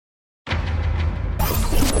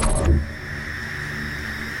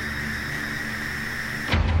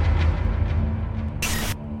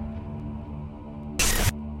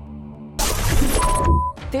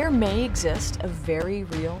There may exist a very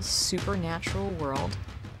real supernatural world,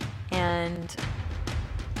 and,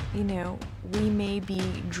 we may be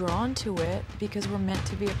drawn to it because we're meant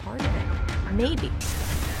to be a part of it. Maybe.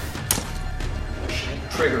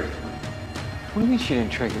 Triggered. What do you mean she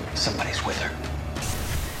didn't trigger? Somebody's with her.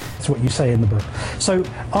 That's what you say in the book. So,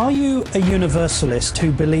 are you a universalist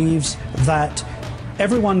who believes that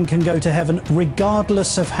everyone can go to heaven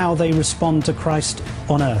regardless of how they respond to Christ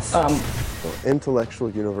on earth? Intellectual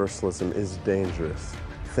universalism is dangerous,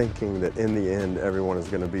 thinking that in the end everyone is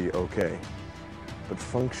going to be okay. But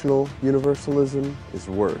functional universalism is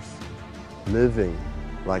worse, living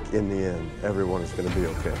like in the end everyone is going to be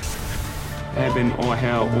okay. Heaven or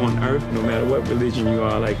hell on earth, no matter what religion you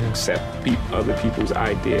are, accept other people's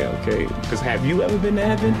idea, okay? Because have you ever been to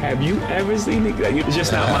heaven? Have you ever seen it? It's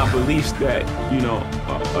just not my beliefs that,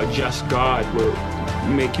 a just God will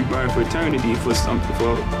make you burn for eternity for something,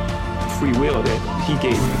 for free will that he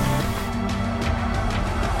gave you.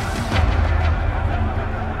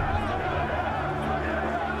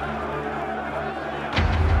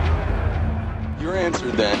 Your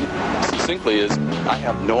answer then, succinctly, is, I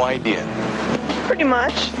have no idea. Pretty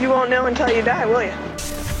much. You won't know until you die, will you?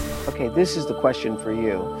 Okay, this is the question for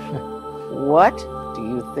you. What do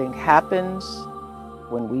you think happens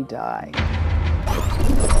when we die?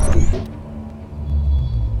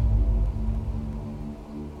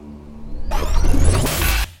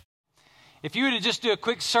 If you were to just do a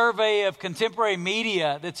quick survey of contemporary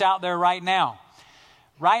media that's out there right now,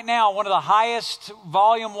 one of the highest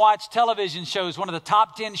volume watched television shows, one of the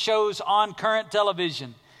top 10 shows on current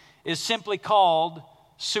television, is simply called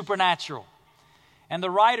Supernatural. And the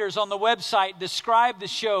writers on the website describe the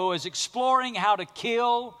show as exploring how to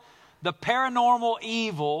kill the paranormal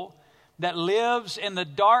evil that lives in the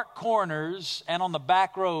dark corners and on the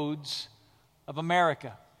back roads of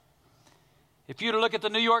America. If you were to look at the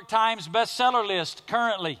New York Times bestseller list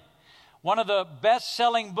currently, one of the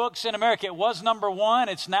best-selling books in America, it was number 1,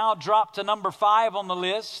 it's now dropped to number 5 on the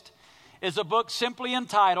list, is a book simply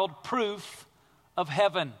entitled Proof of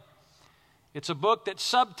Heaven. It's a book that's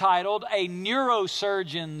subtitled A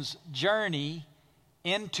Neurosurgeon's Journey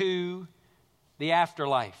into the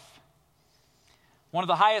Afterlife. One of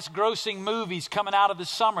the highest grossing movies coming out of the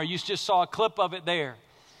summer, you just saw a clip of it there.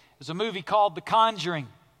 There's a movie called The Conjuring.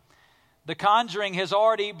 The Conjuring has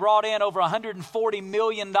already brought in over $140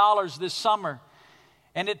 million this summer,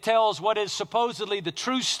 and it tells what is supposedly the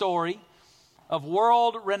true story of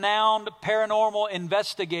world-renowned paranormal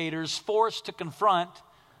investigators forced to confront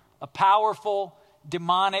a powerful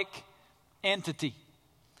demonic entity.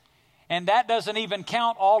 And that doesn't even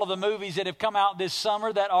count all of the movies that have come out this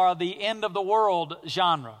summer that are the end of the world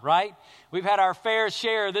genre, right? We've had our fair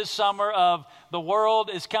share this summer of the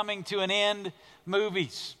world is coming to an end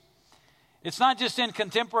movies. It's not just in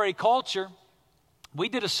contemporary culture. We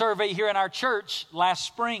did a survey here in our church last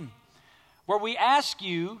spring where we asked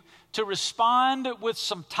you to respond with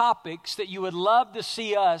some topics that you would love to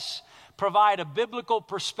see us provide a biblical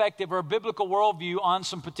perspective or a biblical worldview on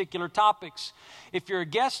some particular topics. If you're a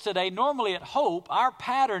guest today, normally at Hope, our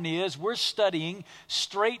pattern is we're studying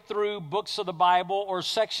straight through books of the Bible or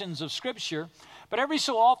sections of Scripture. But every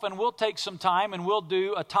so often, we'll take some time and we'll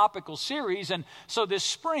do a topical series. And so this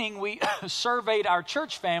spring, we surveyed our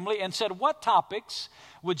church family and said, what topics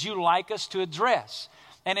would you like us to address?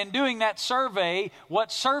 And in doing that survey,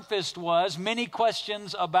 what surfaced was many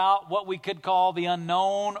questions about what we could call the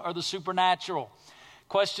unknown or the supernatural.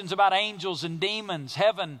 Questions about angels and demons,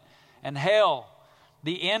 heaven and hell,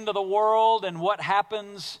 the end of the world, and what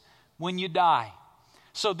happens when you die.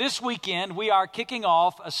 So this weekend, we are kicking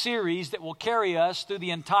off a series that will carry us through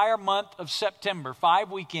the entire month of September,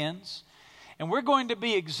 5 weekends. And we're going to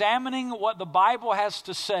be examining what the Bible has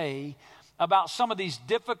to say about some of these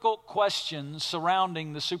difficult questions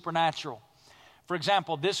surrounding the supernatural. For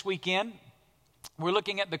example, this weekend, we're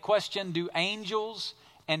looking at the question, do angels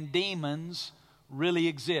and demons really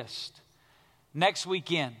exist? Next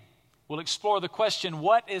weekend, we'll explore the question,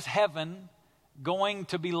 what is heaven going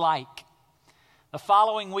to be like? The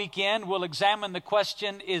following weekend, we'll examine the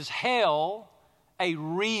question, is hell a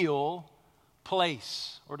real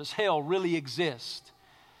place? Or does hell really exist?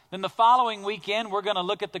 Then the following weekend, we're going to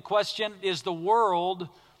look at the question, is the world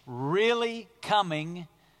really coming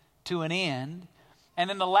to an end?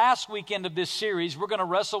 And in the last weekend of this series, we're going to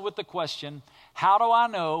wrestle with the question, how do I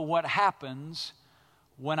know what happens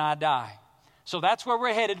when I die? So that's where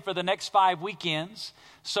we're headed for the next 5 weekends.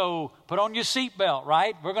 So put on your seatbelt,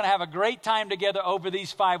 right? We're going to have a great time together over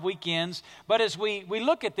these 5 weekends. But as we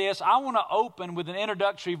look at this, I want to open with an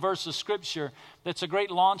introductory verse of Scripture that's a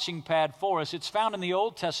great launching pad for us. It's found in the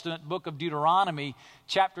Old Testament book of Deuteronomy,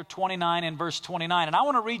 chapter 29 and verse 29. And I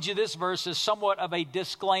want to read you this verse as somewhat of a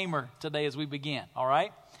disclaimer today as we begin, all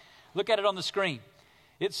right? Look at it on the screen.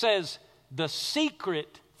 It says, "The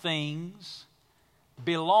secret things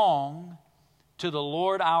belong to the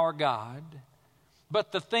Lord our God,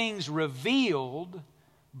 but the things revealed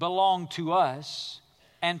belong to us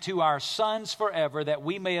and to our sons forever, that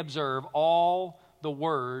we may observe all the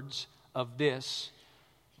words of this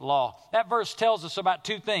law." That verse tells us about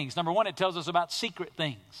 2 things. Number 1, it tells us about secret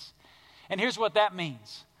things. And here's what that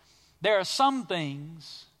means. There are some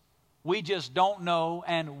things we just don't know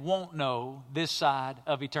and won't know this side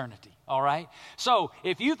of eternity. All right? So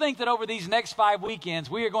if you think that over these next 5 weekends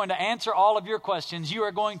we are going to answer all of your questions, you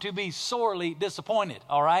are going to be sorely disappointed.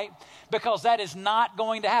 All right? Because that is not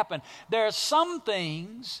going to happen. There are some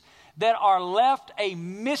things that are left a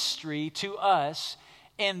mystery to us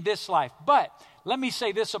in this life. But let me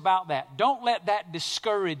say this about that. Don't let that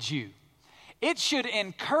discourage you. It should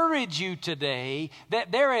encourage you today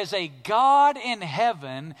that there is a God in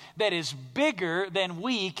heaven that is bigger than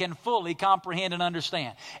we can fully comprehend and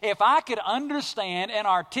understand. If I could understand and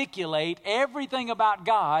articulate everything about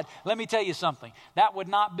God, let me tell you something, that would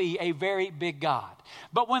not be a very big God.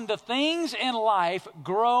 But when the things in life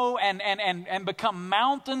grow and become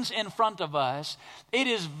mountains in front of us, it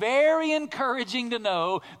is very encouraging to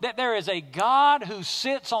know that there is a God who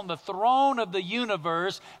sits on the throne of the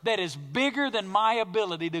universe that is bigger than my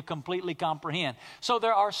ability to completely comprehend. So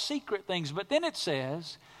there are secret things, but then it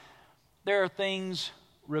says there are things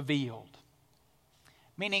revealed.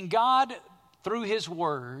 Meaning God, through His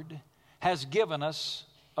Word, has given us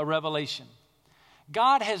a revelation.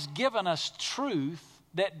 God has given us truth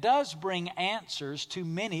that does bring answers to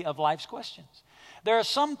many of life's questions. There are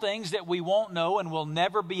some things that we won't know and will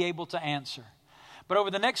never be able to answer. But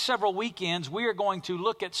over the next several weekends, we are going to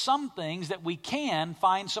look at some things that we can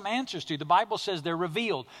find some answers to. The Bible says they're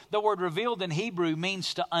revealed. The word revealed in Hebrew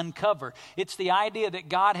means to uncover. It's the idea that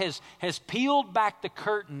God has peeled back the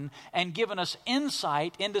curtain and given us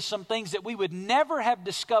insight into some things that we would never have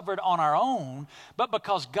discovered on our own. But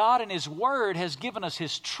because God in His Word has given us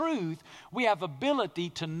His truth, we have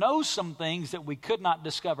ability to know some things that we could not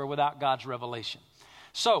discover without God's revelation.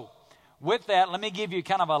 So, with that, let me give you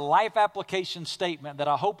kind of a life application statement that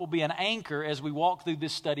I hope will be an anchor as we walk through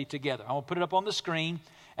this study together. I'm going to put it up on the screen,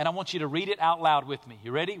 and I want you to read it out loud with me.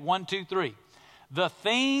 You ready? 1, 2, 3. The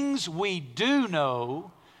things we do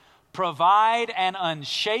know provide an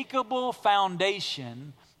unshakable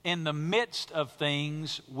foundation in the midst of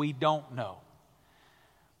things we don't know.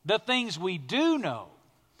 The things we do know.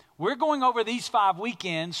 We're going over these 5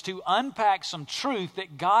 weekends to unpack some truth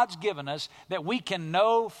that God's given us that we can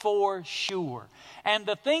know for sure. And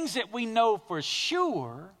the things that we know for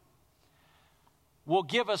sure will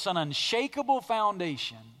give us an unshakable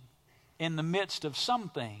foundation in the midst of some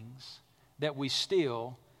things that we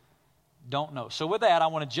still don't know. So with that, I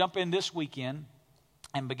want to jump in this weekend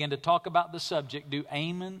and begin to talk about the subject, do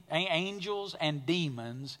angels and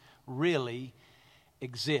demons really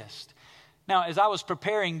exist? Now, as I was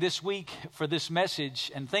preparing this week for this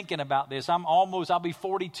message and thinking about this, I'll be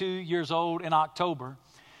 42 years old in October.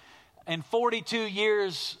 And 42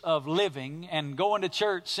 years of living and going to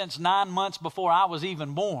church since 9 months before I was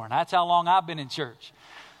even born. That's how long I've been in church.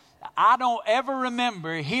 I don't ever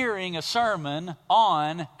remember hearing a sermon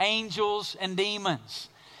on angels and demons.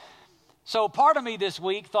 So part of me this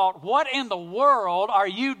week thought, what in the world are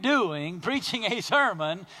you doing preaching a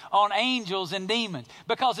sermon on angels and demons?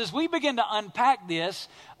 Because as we begin to unpack this,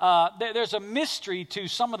 there's a mystery to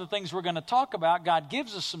some of the things we're going to talk about. God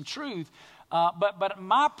gives us some truth. But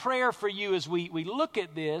my prayer for you as we look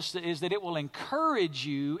at this is that it will encourage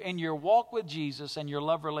you in your walk with Jesus and your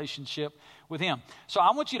love relationship with Him. So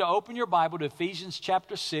I want you to open your Bible to Ephesians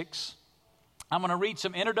chapter 6. I'm going to read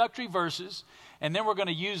some introductory verses, and then we're going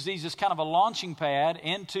to use these as kind of a launching pad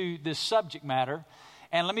into this subject matter.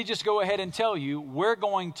 And let me just go ahead and tell you, we're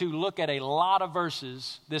going to look at a lot of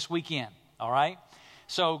verses this weekend, all right?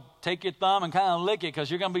 So take your thumb and kind of lick it because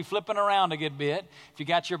you're going to be flipping around a good bit if you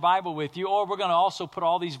got your Bible with you. Or we're going to also put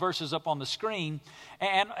all these verses up on the screen,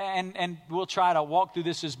 and we'll try to walk through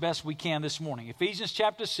this as best we can this morning. Ephesians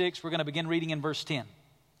chapter 6, we're going to begin reading in verse 10.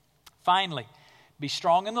 Finally, be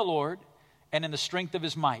strong in the Lord and in the strength of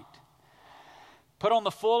His might. Put on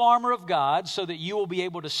the full armor of God so that you will be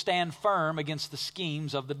able to stand firm against the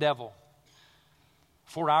schemes of the devil.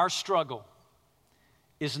 For our struggle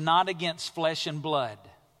is not against flesh and blood,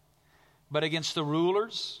 but against the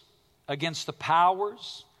rulers, against the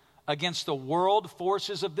powers, against the world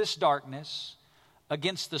forces of this darkness,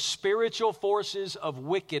 against the spiritual forces of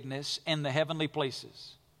wickedness in the heavenly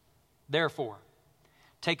places. Therefore,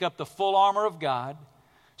 take up the full armor of God,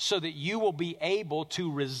 so that you will be able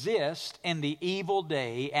to resist in the evil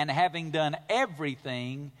day, and having done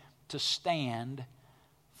everything, to stand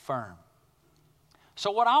firm. So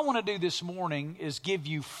what I want to do this morning is give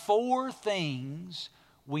you 4 things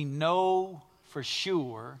we know for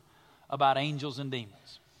sure about angels and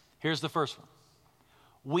demons. Here's the first one.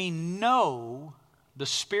 We know the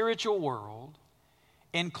spiritual world,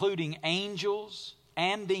 including angels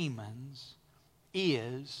and demons,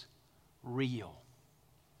 is real.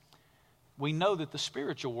 We know that the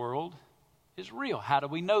spiritual world is real. How do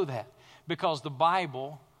we know that? Because the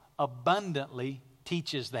Bible abundantly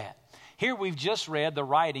teaches that. Here we've just read the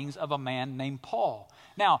writings of a man named Paul.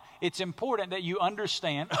 Now, it's important that you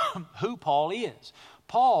understand who Paul is.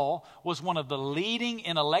 Paul was one of the leading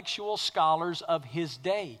intellectual scholars of his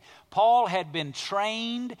day. Paul had been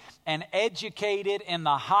trained and educated in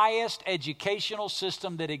the highest educational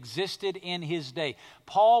system that existed in his day.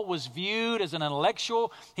 Paul was viewed as an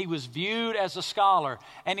intellectual. He was viewed as a scholar.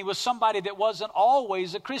 And he was somebody that wasn't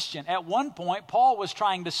always a Christian. At one point, Paul was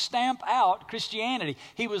trying to stamp out Christianity.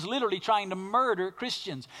 He was literally trying to murder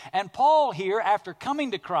Christians. And Paul here, after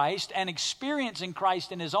coming to Christ and experiencing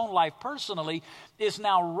Christ in his own life personally, is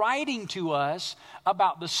now writing to us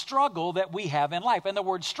about the struggle that we have in life. And the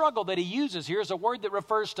word struggle that he uses here is a word that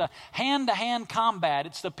refers to hand-to-hand combat.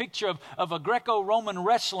 It's the picture of a Greco-Roman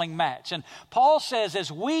wrestling match. And Paul says,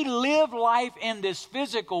 as we live life in this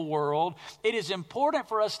physical world, it is important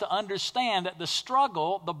for us to understand that the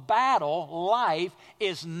struggle, the battle, life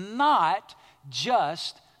is not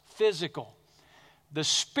just physical. The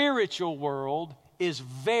spiritual world is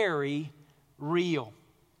very real.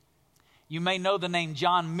 You may know the name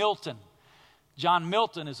John Milton. John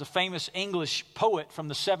Milton is a famous English poet from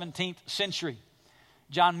the 17th century.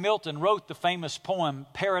 John Milton wrote the famous poem,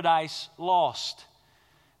 Paradise Lost.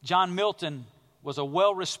 John Milton was a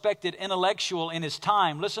well-respected intellectual in his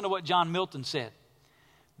time. Listen to what John Milton said.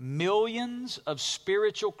 Millions of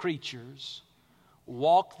spiritual creatures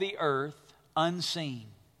walk the earth unseen,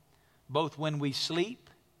 both when we sleep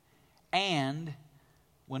and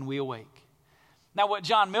when we awake. Now, what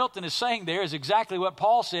John Milton is saying there is exactly what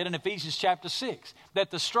Paul said in Ephesians chapter 6,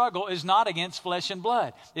 that the struggle is not against flesh and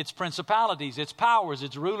blood. It's principalities, it's powers,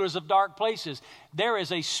 it's rulers of dark places. There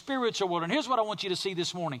is a spiritual world. And here's what I want you to see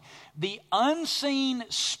this morning. The unseen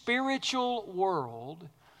spiritual world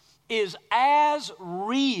is as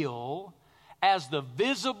real as the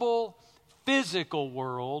visible physical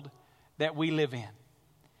world that we live in.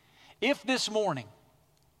 If this morning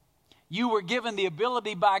you were given the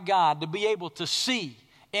ability by God to be able to see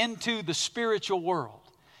into the spiritual world,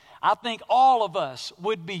 I think all of us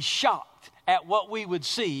would be shocked at what we would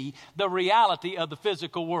see, the reality of the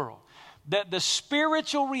physical world. That the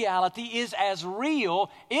spiritual reality is as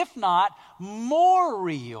real, if not more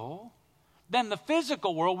real, than the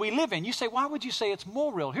physical world we live in. You say, why would you say it's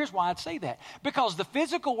more real? Here's why I'd say that. Because the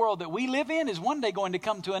physical world that we live in is one day going to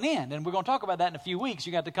come to an end. And we're going to talk about that in a few weeks.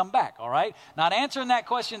 You got to come back, all right? Not answering that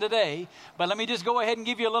question today, but let me just go ahead and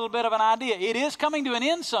give you a little bit of an idea. It is coming to an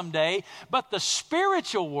end someday, but the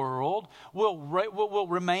spiritual world will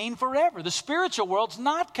remain forever. The spiritual world's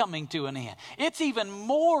not coming to an end. It's even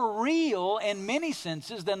more real in many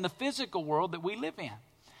senses than the physical world that we live in.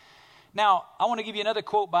 Now, I want to give you another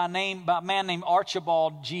quote by a man named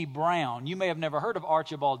Archibald G. Brown. You may have never heard of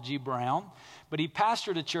Archibald G. Brown, but he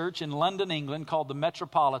pastored a church in London, England called the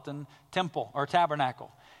Metropolitan Temple or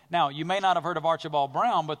Tabernacle. Now, you may not have heard of Archibald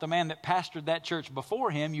Brown, but the man that pastored that church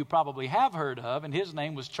before him you probably have heard of, and his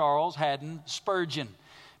name was Charles Haddon Spurgeon.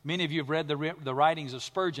 Many of you have read the writings of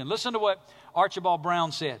Spurgeon. Listen to what Archibald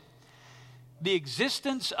Brown said. The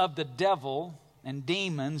existence of the devil and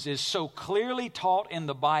demons is so clearly taught in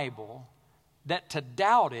the Bible that to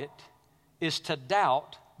doubt it is to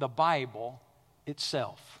doubt the Bible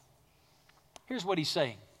itself. Here's what he's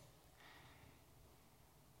saying.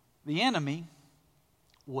 The enemy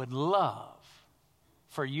would love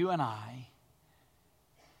for you and I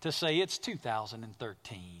to say it's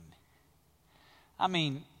 2013. I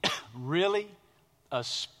mean, really? A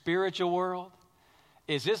spiritual world?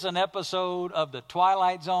 Is this an episode of The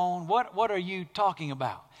Twilight Zone? What are you talking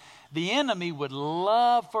about? The enemy would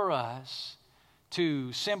love for us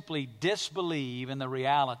to simply disbelieve in the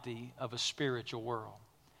reality of a spiritual world.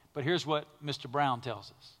 But here's what Mr. Brown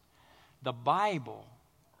tells us. The Bible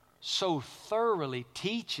so thoroughly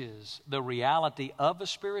teaches the reality of a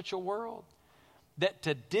spiritual world that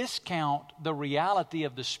to discount the reality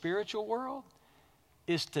of the spiritual world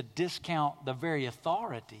is to discount the very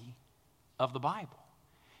authority of the Bible.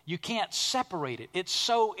 You can't separate it. It's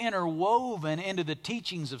so interwoven into the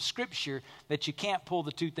teachings of Scripture that you can't pull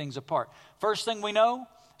the two things apart. First thing we know,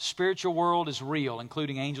 spiritual world is real,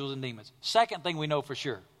 including angels and demons. Second thing we know for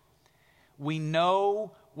sure, we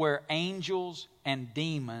know where angels and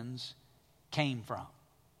demons came from.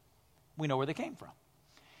 We know where they came from.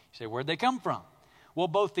 You say, where'd they come from? Well,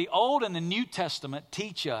 both the Old and the New Testament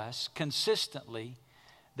teach us consistently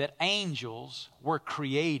that angels were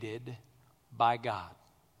created by God.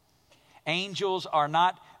 Angels are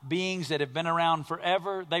not beings that have been around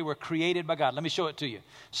forever. They were created by God. Let me show it to you.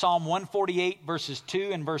 Psalm 148, verses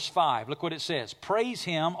 2 and verse 5. Look what it says. Praise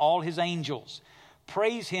him, all his angels.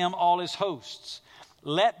 Praise him, all his hosts.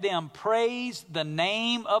 Let them praise the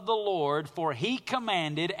name of the Lord, for he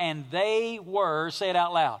commanded, and they were, say it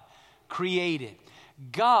out loud, created.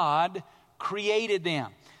 God created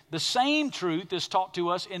them. The same truth is taught to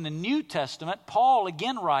us in the New Testament. Paul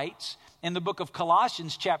again writes in the book of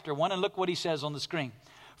Colossians chapter 1, and look what he says on the screen.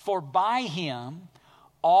 For by him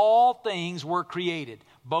all things were created,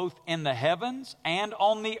 both in the heavens and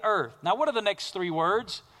on the earth. Now what are the next three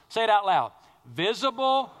words? Say it out loud.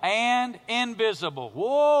 Visible and invisible.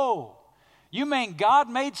 Whoa! You mean God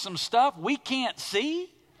made some stuff we can't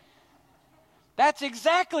see? That's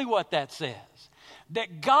exactly what that says.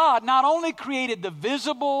 That God not only created the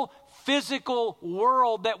visible, physical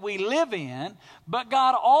world that we live in, but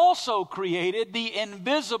God also created the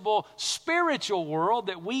invisible spiritual world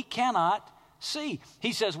that we cannot see.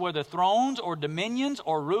 He says whether thrones or dominions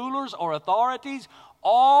or rulers or authorities,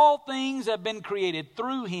 all things have been created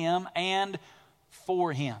through him and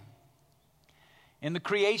for him. In the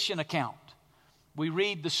creation account, we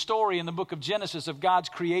read the story in the book of Genesis of God's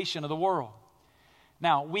creation of the world.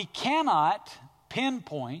 Now, we cannot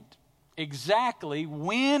pinpoint exactly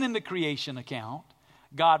when in the creation account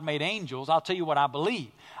God made angels. I'll tell you what I believe.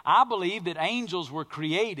 I believe that angels were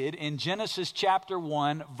created in Genesis chapter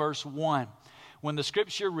 1, verse 1. When the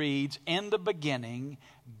scripture reads, in the beginning,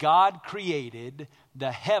 God created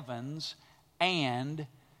the heavens and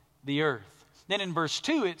the earth. Then in verse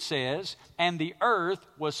 2 it says, and the earth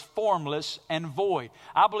was formless and void.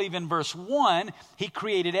 I believe in verse 1, he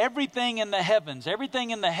created everything in the heavens,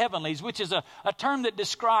 everything in the heavenlies, which is a term that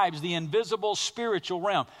describes the invisible spiritual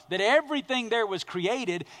realm. That everything there was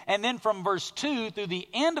created, and then from verse 2 through the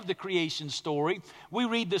end of the creation story, we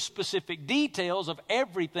read the specific details of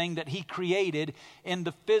everything that he created in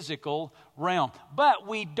the physical realm. But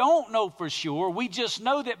we don't know for sure. We just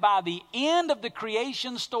know that by the end of the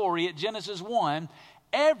creation story at Genesis 1,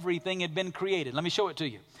 everything had been created. Let me show it to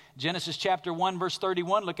you. Genesis chapter 1, verse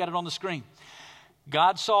 31. Look at it on the screen.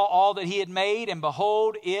 God saw all that he had made, and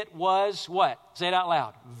behold, it was what? Say it out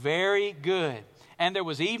loud. Very good. And there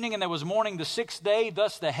was evening and there was morning the sixth day.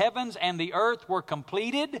 Thus the heavens and the earth were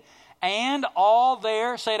completed, and all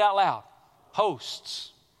their, say it out loud,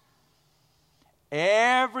 hosts.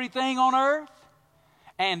 Everything on earth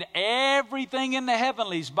and everything in the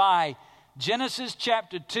heavenlies by Genesis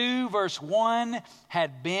chapter 2 verse 1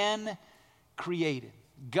 had been created.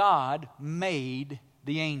 God made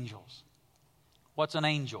the angels. What's an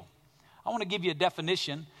angel? I want to give you a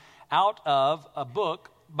definition out of a book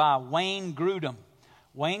by Wayne Grudem.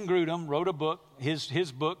 Wayne Grudem wrote a book,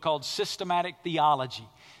 his book called Systematic Theology.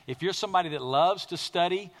 If you're somebody that loves to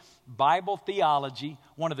study Bible theology,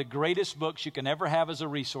 one of the greatest books you can ever have as a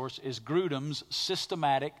resource is Grudem's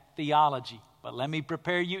Systematic Theology. But let me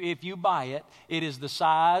prepare you, if you buy it, it is the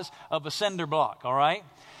size of a cinder block, all right?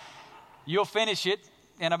 You'll finish it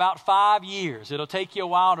in about 5 years. It'll take you a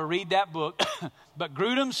while to read that book. But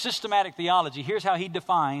Grudem's Systematic Theology, here's how he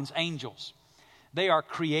defines angels. They are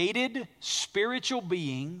created spiritual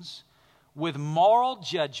beings with moral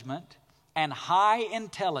judgment and high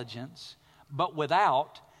intelligence, but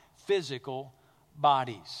without physical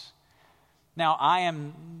bodies. Now, I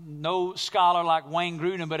am no scholar like Wayne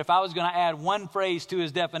Grudem, but if I was going to add one phrase to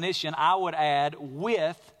his definition, I would add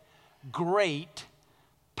with great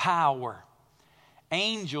power.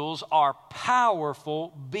 Angels are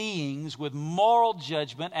powerful beings with moral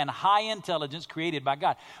judgment and high intelligence created by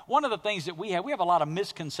God. One of the things that we have a lot of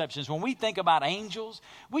misconceptions. When we think about angels,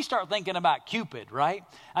 we start thinking about Cupid, right?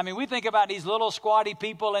 I mean, we think about these little squatty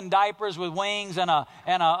people in diapers with wings and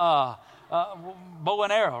a bow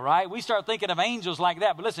and arrow, right? We start thinking of angels like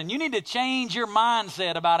that. But listen, you need to change your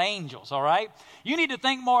mindset about angels, all right? You need to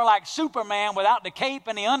think more like Superman without the cape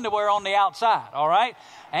and the underwear on the outside, all right?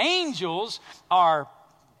 Angels are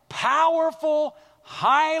powerful,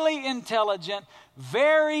 highly intelligent,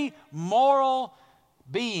 very moral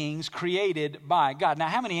beings created by God. Now,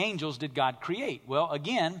 how many angels did God create? Well,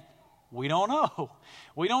 again, we don't know.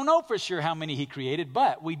 We don't know for sure how many he created,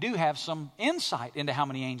 but we do have some insight into how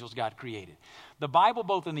many angels God created. The Bible,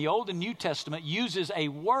 both in the Old and New Testament, uses a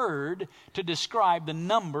word to describe the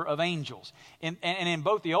number of angels. And in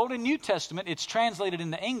both the Old and New Testament, it's translated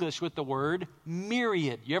into English with the word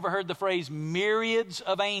myriad. You ever heard the phrase myriads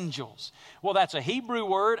of angels? Well, that's a Hebrew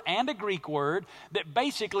word and a Greek word that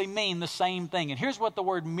basically mean the same thing. And here's what the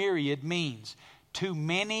word myriad means: too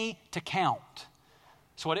many to count.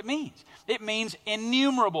 That's what it means. It means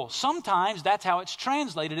innumerable. Sometimes that's how it's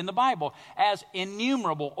translated in the Bible, as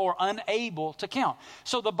innumerable or unable to count.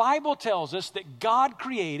 So the Bible tells us that God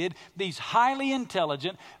created these highly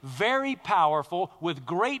intelligent, very powerful, with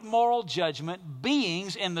great moral judgment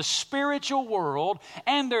beings in the spiritual world,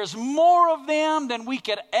 and there's more of them than we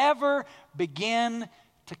could ever begin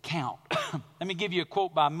to count. Let me give you a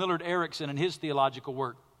quote by Millard Erickson in his theological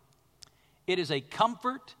work. It is a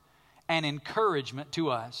comfort and encouragement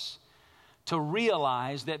to us to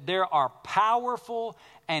realize that there are powerful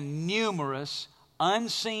and numerous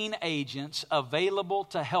unseen agents available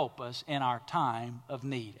to help us in our time of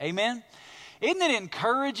need. Amen? Isn't it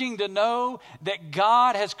encouraging to know that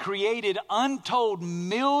God has created untold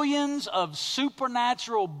millions of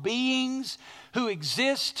supernatural beings who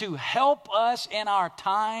exist to help us in our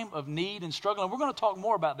time of need and struggle? And we're going to talk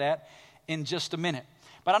more about that in just a minute.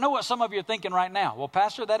 But I know what some of you are thinking right now. Well,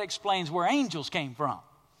 Pastor, that explains where angels came from.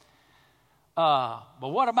 But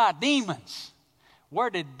what about demons?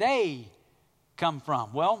 Where did they come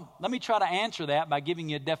from? Well, let me try to answer that by giving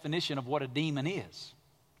you a definition of what a demon is.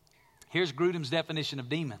 Here's Grudem's definition of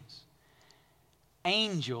demons.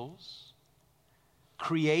 Angels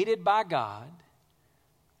created by God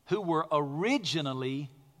who were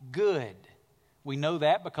originally good. We know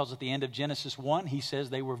that because at the end of Genesis 1, he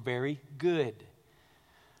says they were very good.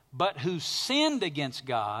 But who sinned against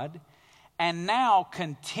God and now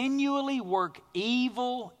continually work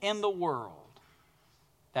evil in the world.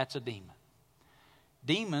 That's a demon.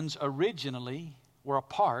 Demons originally were a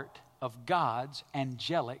part of God's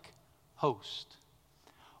angelic host.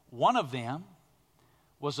 One of them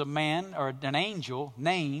was a man or an angel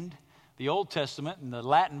named, the Old Testament and the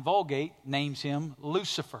Latin Vulgate names him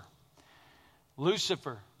Lucifer.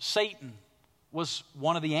 Lucifer, Satan, was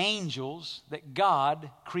one of the angels that God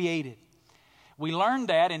created. We learned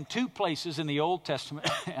that in two places in the Old Testament,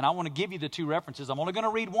 and I want to give you the two references. I'm only going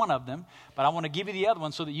to read one of them, but I want to give you the other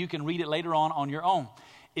one so that you can read it later on your own.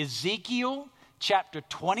 Ezekiel chapter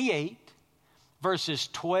 28, verses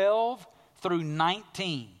 12 through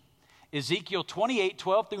 19. Ezekiel 28,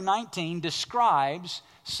 12 through 19 describes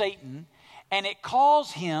Satan, and it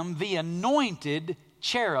calls him the anointed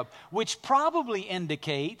cherub, which probably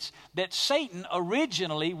indicates that Satan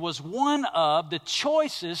originally was one of the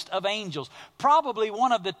choicest of angels, probably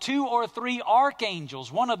one of the 2 or 3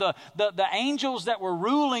 archangels, one of the angels that were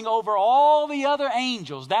ruling over all the other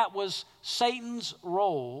angels. That was Satan's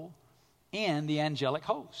role in the angelic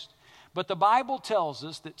host. But the Bible tells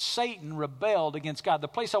us that Satan rebelled against God. The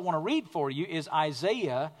place I want to read for you is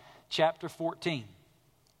Isaiah chapter 14.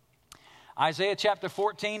 Isaiah chapter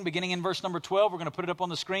 14, beginning in verse number 12. We're going to put it up on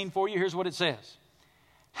the screen for you. Here's what it says.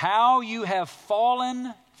 How you have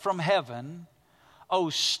fallen from heaven, O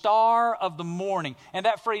star of the morning. And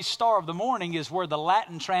that phrase star of the morning is where the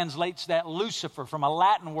Latin translates that Lucifer, from a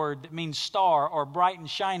Latin word that means star or bright and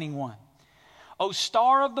shining one. O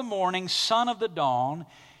star of the morning, son of the dawn,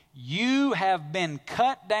 you have been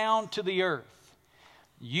cut down to the earth,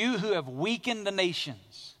 you who have weakened the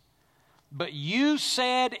nations. But you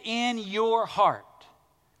said in your heart,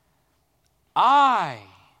 I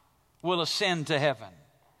will ascend to heaven.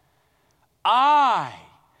 I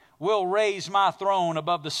will raise my throne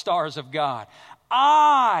above the stars of God.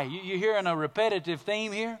 You're hearing a repetitive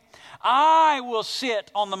theme here. I will sit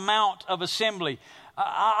on the mount of assembly.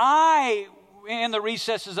 In the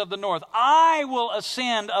recesses of the north. I will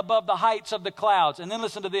ascend above the heights of the clouds. And then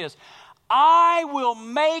listen to this. I will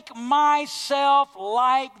make myself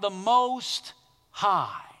like the Most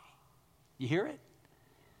High. You hear it?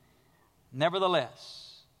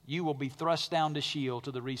 Nevertheless, you will be thrust down to Sheol,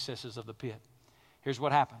 to the recesses of the pit. Here's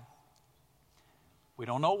what happened. We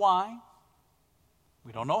don't know why.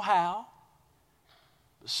 We don't know how.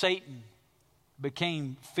 But Satan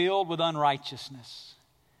became filled with unrighteousness.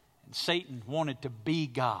 And Satan wanted to be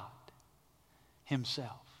God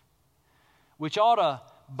himself, which ought to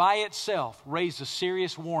by itself raise a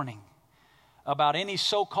serious warning about any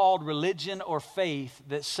so-called religion or faith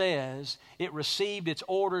that says it received its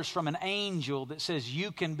orders from an angel that says you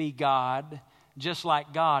can be God just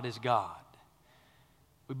like God is God.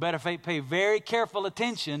 We better pay very careful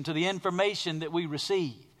attention to the information that we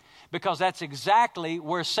receive, because that's exactly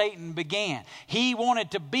where Satan began. He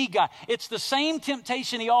wanted to be God. It's the same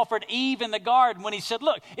temptation he offered Eve in the garden when he said,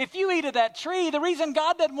 look, if you eat of that tree, the reason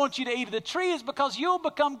God doesn't want you to eat of the tree is because you'll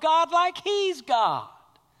become God like he's God.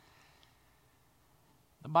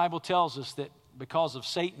 The Bible tells us that because of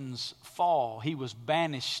Satan's fall, he was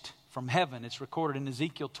banished from heaven. It's recorded in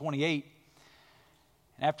Ezekiel 28.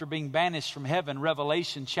 And after being banished from heaven,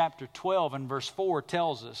 Revelation chapter 12 and verse 4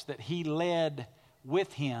 tells us that he led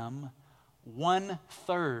with him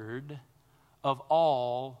 1/3 of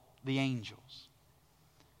all the angels.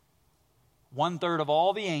 1/3 of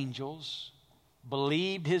all the angels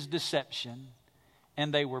believed his deception,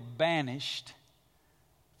 and they were banished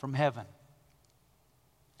from heaven.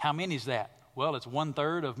 How many is that? Well, it's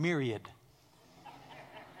 1/3 of myriad.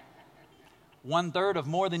 1/3 of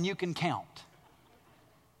more than you can count.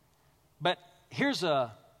 But here's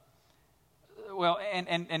some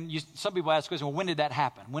people ask the question, well, when did that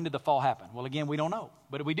happen? When did the fall happen? Well, again, we don't know.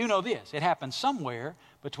 But we do know this. It happened somewhere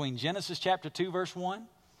between Genesis chapter 2, verse 1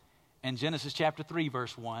 and Genesis chapter 3,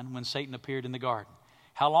 verse 1, when Satan appeared in the garden.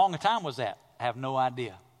 How long a time was that? I have no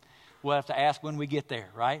idea. We'll have to ask when we get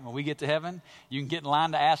there, right? When we get to heaven, you can get in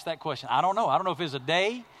line to ask that question. I don't know. I don't know if it's a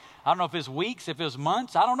day. I don't know if it's weeks, if it's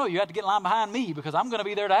months. I don't know. You have to get in line behind me because I'm going to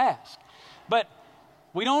be there to ask. But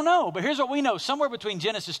we don't know. But here's what we know. Somewhere between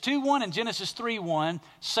Genesis 2:1 and Genesis 3:1,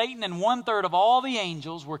 Satan and 1/3 of all the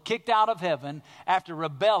angels were kicked out of heaven after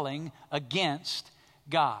rebelling against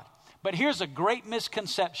God. But here's a great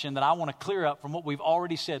misconception that I want to clear up from what we've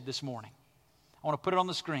already said this morning. I want to put it on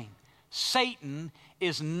the screen. Satan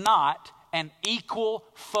is not an equal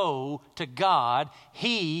foe to God.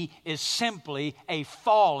 He is simply a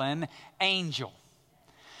fallen angel.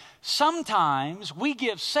 Sometimes we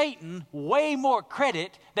give Satan way more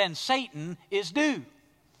credit than Satan is due.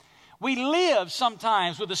 We live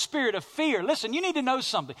sometimes with a spirit of fear. Listen, you need to know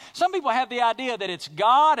something. Some people have the idea that it's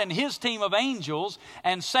God and his team of angels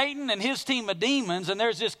and Satan and his team of demons, and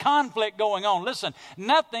there's this conflict going on. Listen,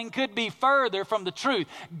 nothing could be further from the truth.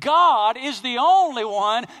 God is the only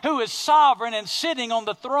one who is sovereign and sitting on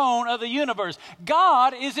the throne of the universe.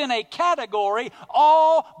 God is in a category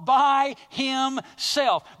all by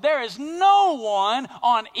himself. There is no one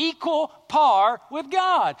on equal par with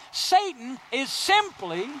God. Satan is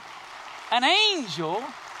simply an angel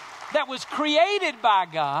that was created by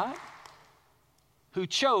God who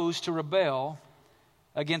chose to rebel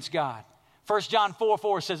against God. 1 John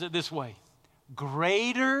 4:4 says it this way: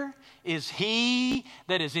 greater is he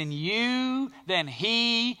that is in you than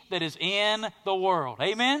he that is in the world.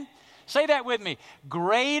 Amen? Say that with me.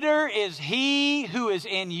 Greater is he who is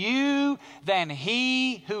in you than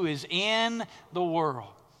he who is in the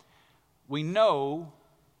world. We know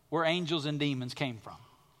where angels and demons came from.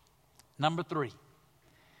 Number 3,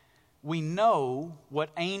 we know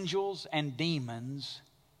what angels and demons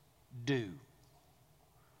do.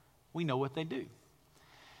 We know what they do.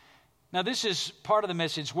 Now, this is part of the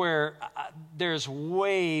message where there's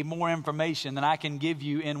way more information than I can give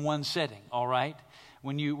you in one setting, all right?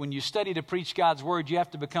 When you study to preach God's word, you have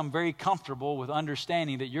to become very comfortable with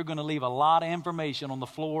understanding that you're going to leave a lot of information on the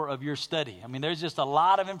floor of your study. I mean, there's just a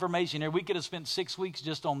lot of information here. We could have spent 6 weeks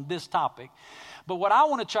just on this topic. But what I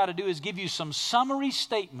want to try to do is give you some summary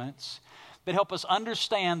statements that help us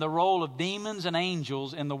understand the role of demons and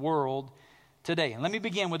angels in the world today. And let me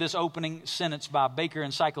begin with this opening sentence by Baker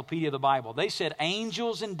Encyclopedia of the Bible. They said,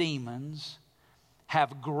 angels and demons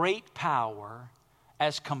have great power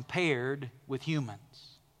as compared with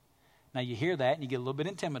humans. Now you hear that and you get a little bit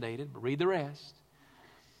intimidated, but read the rest.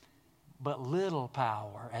 But little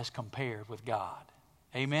power as compared with God.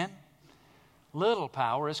 Amen? Little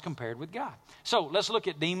power as compared with God. So let's look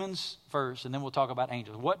at demons first, and then we'll talk about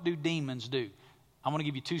angels. What do demons do? I'm going to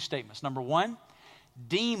give you 2 statements. Number 1,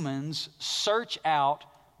 demons search out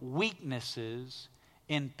weaknesses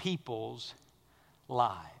in people's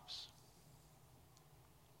lives.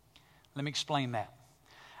 Let me explain that.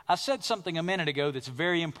 I said something a minute ago that's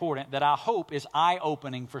very important that I hope is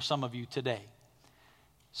eye-opening for some of you today.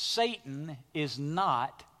 Satan is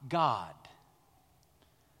not God.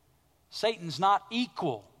 Satan's not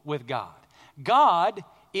equal with God. God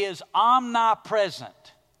is omnipresent.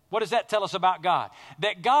 What does that tell us about God?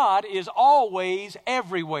 That God is always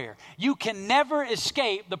everywhere. You can never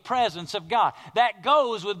escape the presence of God. That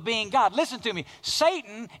goes with being God. Listen to me.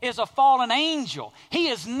 Satan is a fallen angel. He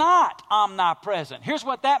is not omnipresent. Here's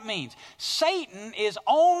what that means. Satan is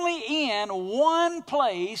only in one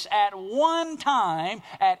place at one time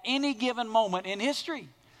at any given moment in history.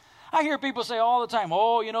 I hear people say all the time,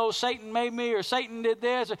 oh, you know, Satan made me or Satan did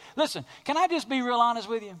this. Listen, can I just be real honest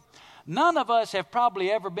with you? None of us have probably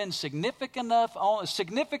ever been significant enough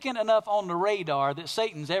on the radar that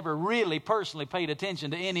Satan's ever really personally paid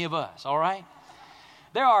attention to any of us, all right?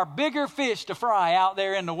 There are bigger fish to fry out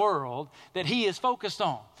there in the world that he is focused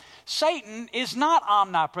on. Satan is not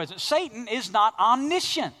omnipresent. Satan is not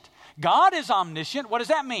omniscient. God is omniscient. What does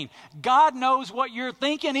that mean? God knows what you're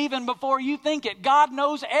thinking even before you think it. God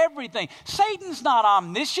knows everything. Satan's not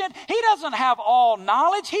omniscient. He doesn't have all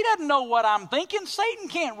knowledge. He doesn't know what I'm thinking. Satan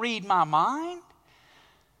can't read my mind.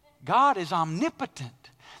 God is omnipotent.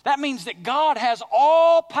 That means that God has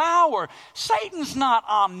all power. Satan's not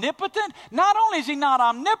omnipotent. Not only is he not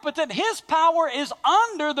omnipotent, his power is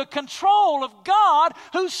under the control of God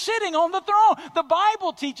who's sitting on the throne. The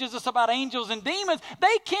Bible teaches us about angels and demons.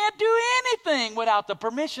 They can't do anything without the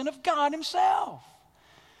permission of God himself.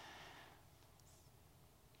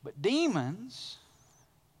 But demons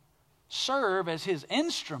serve as his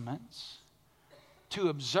instruments to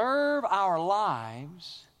observe our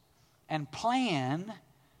lives and plan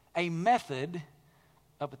a method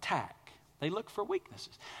of attack. They look for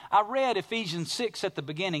weaknesses. I read Ephesians 6 at the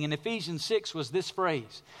beginning, and Ephesians 6 was this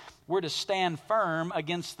phrase: we're to stand firm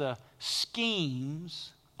against the schemes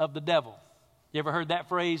of the devil. You ever heard that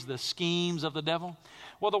phrase, the schemes of the devil?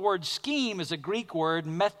 Well, the word scheme is a Greek word,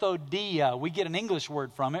 methodia. We get an English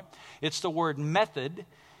word from it. It's the word method,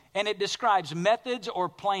 and it describes methods or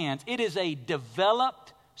plans. It is a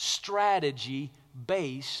developed strategy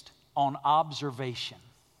based on observation.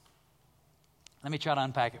 Let me try to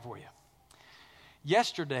unpack it for you.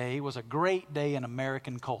 Yesterday was a great day in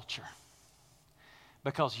American culture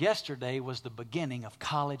because yesterday was the beginning of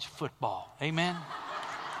college football. Amen?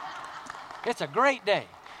 It's a great day.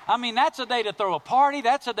 I mean, that's a day to throw a party.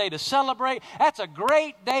 That's a day to celebrate. That's a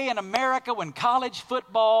great day in America when college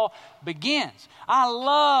football begins. I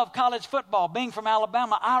love college football. Being from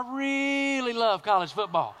Alabama, I really love college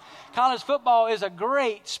football. College football is a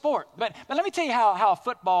great sport. But let me tell you how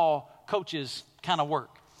football coaches kind of work.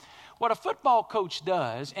 What a football coach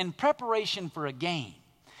does in preparation for a game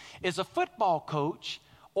is a football coach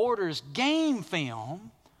orders game film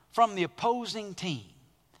from the opposing team.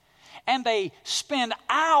 And they spend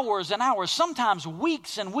hours and hours, sometimes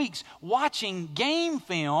weeks and weeks, watching game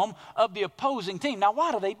film of the opposing team. Now,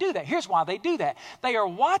 why do they do that? Here's why they do that. They are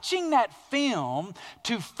watching that film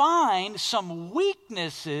to find some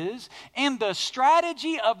weaknesses in the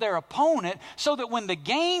strategy of their opponent so that when the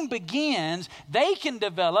game begins, they can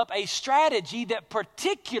develop a strategy that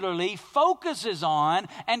particularly focuses on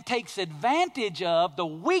and takes advantage of the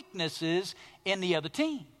weaknesses in the other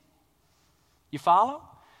team. You follow?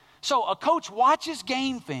 So a coach watches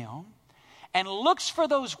game film and looks for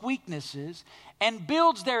those weaknesses and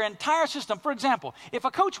builds their entire system. For example, if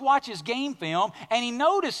a coach watches game film and he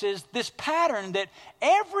notices this pattern that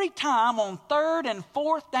every time on 3rd and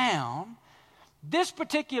 4th down, this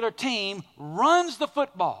particular team runs the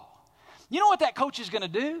football. You know what that coach is going to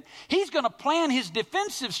do? He's going to plan his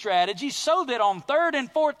defensive strategy so that on 3rd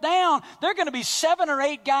and 4th down, there are going to be 7 or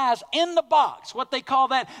 8 guys in the box, what they call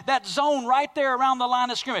that zone right there around the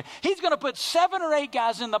line of scrimmage. He's going to put 7 or 8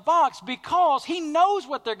 guys in the box because he knows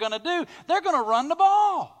what they're going to do. They're going to run the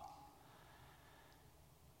ball.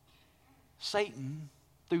 Satan,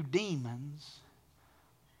 through demons,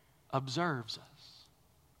 observes us.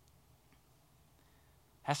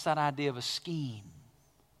 That's that idea of a scheme.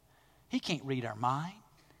 He can't read our mind,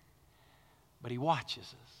 but he watches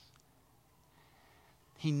us.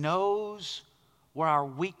 He knows where our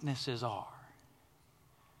weaknesses are.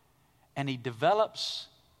 And he develops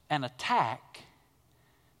an attack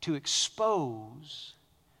to expose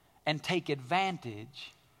and take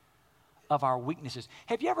advantage of our weaknesses.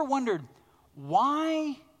 Have you ever wondered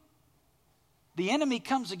why the enemy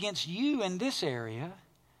comes against you in this area,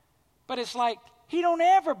 but it's like he don't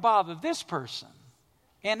ever bother this person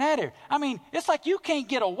in that area? I mean, it's like you can't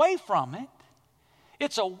get away from it.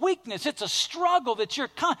 It's a weakness. It's a struggle that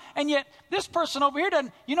and yet this person over here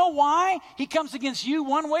doesn't. You know why he comes against you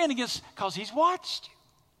one way and because he's watched you.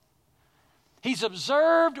 He's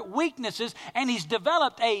observed weaknesses and he's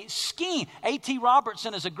developed a scheme. A.T.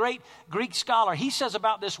 Robertson is a great Greek scholar. He says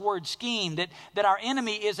about this word scheme that our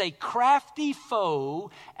enemy is a crafty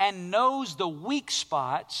foe and knows the weak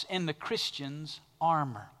spots in the Christian's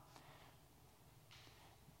armor.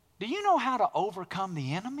 Do you know how to overcome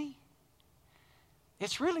the enemy?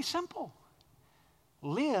 It's really simple.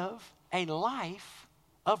 Live a life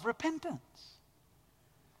of repentance.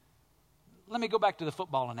 Let me go back to the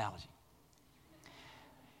football analogy.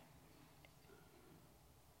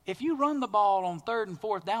 if you run the ball on 3rd and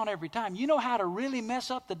 4th down every time, you know how to really mess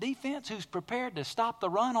up the defense who's prepared to stop the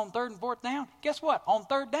run on 3rd and 4th down? Guess what? On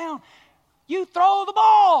 3rd down, you throw the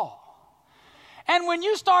ball. And when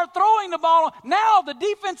you start throwing the ball, now the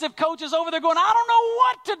defensive coaches over there going, I don't know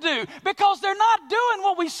what to do, because they're not doing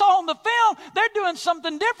what we saw on the film. They're doing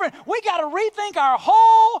something different. We got to rethink our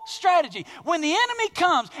whole strategy. When the enemy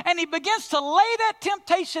comes and he begins to lay that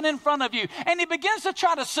temptation in front of you, and he begins to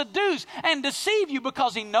try to seduce and deceive you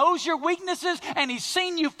because he knows your weaknesses and he's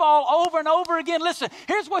seen you fall over and over again. Listen,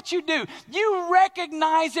 here's what you do. You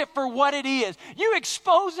recognize it for what it is. You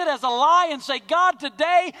expose it as a lie and say, God,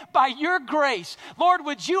 today, by your grace, Lord,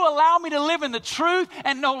 would you allow me to live in the truth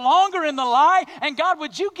and no longer in the lie? And God,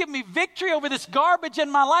 would you give me victory over this garbage in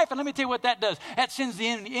my life? And let me tell you what that does. That sends the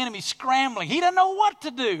enemy scrambling. He doesn't know what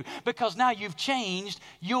to do, because now you've changed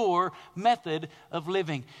your method of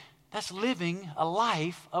living. That's living a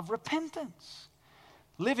life of repentance.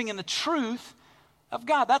 Living in the truth of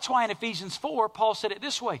God. That's why in Ephesians 4, Paul said it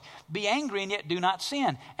this way: be angry and yet do not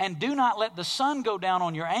sin. And do not let the sun go down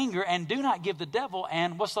on your anger. And do not give the devil,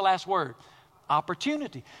 and what's the last word?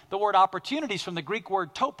 Opportunity. The word opportunity is from the Greek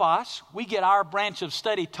word topos. We get our branch of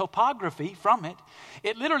study, topography, from it.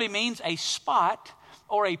 It literally means a spot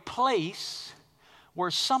or a place where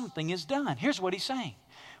something is done. Here's what he's saying.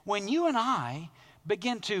 When you and I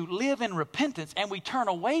begin to live in repentance and we turn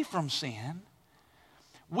away from sin,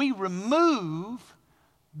 we remove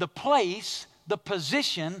the place, the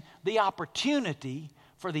position, the opportunity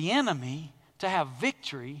for the enemy to have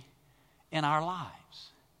victory in our lives.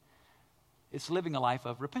 It's living a life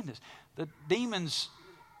of repentance. The demons,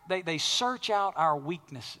 they search out our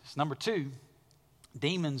weaknesses. Number 2,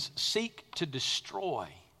 demons seek to destroy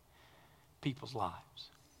people's lives.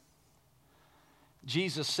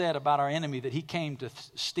 Jesus said about our enemy that he came to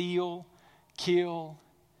steal, kill,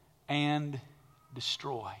 and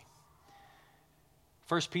destroy.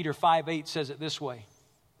 1 Peter 5:8 says it this way: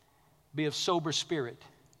 be of sober spirit,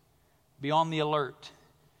 be on the alert.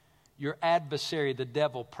 Your adversary, the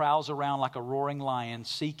devil, prowls around like a roaring lion,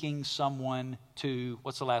 seeking someone to,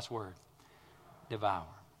 what's the last word? Devour.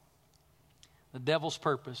 The devil's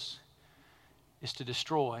purpose is to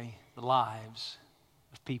destroy the lives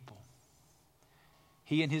of people.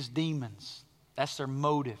 He and his demons, that's their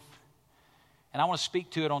motive. And I want to speak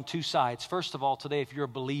to it on 2 sides. First of all, today, if you're a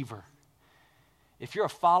believer, if you're a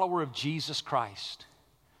follower of Jesus Christ,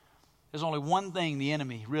 there's only one thing the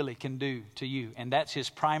enemy really can do to you, and that's his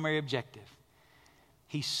primary objective.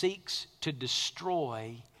 He seeks to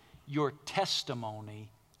destroy your testimony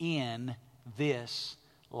in this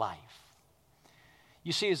life.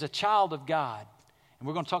 You see, as a child of God, and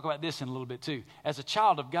we're going to talk about this in a little bit too. As a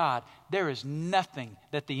child of God, there is nothing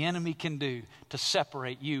that the enemy can do to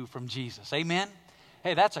separate you from Jesus. Amen?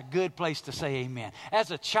 Hey, that's a good place to say amen. As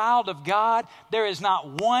a child of God, there is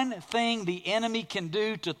not one thing the enemy can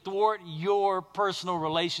do to thwart your personal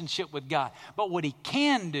relationship with God. But what he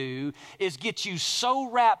can do is get you so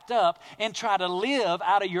wrapped up and try to live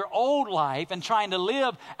out of your old life and trying to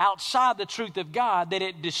live outside the truth of God that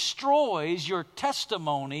it destroys your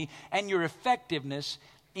testimony and your effectiveness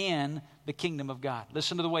in the kingdom of God.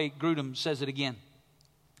 Listen to the way Grudem says it again.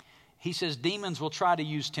 He says, demons will try to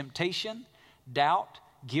use temptation, doubt,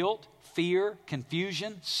 guilt, fear,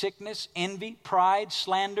 confusion, sickness, envy, pride,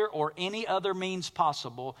 slander, or any other means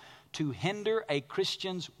possible to hinder a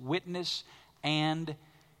Christian's witness and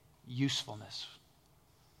usefulness.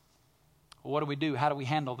 Well, what do we do? How do we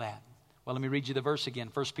handle that? Well, let me read you the verse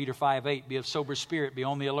again. 1 Peter 5:8, be of sober spirit, be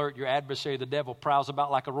on the alert. Your adversary, the devil, prowls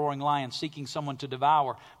about like a roaring lion, seeking someone to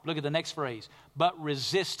devour. Look at the next phrase. But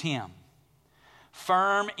resist him.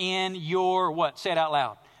 Firm in your what? Say it out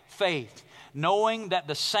loud. Faith. Knowing that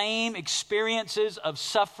the same experiences of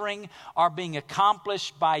suffering are being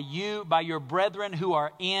accomplished by you, by your brethren who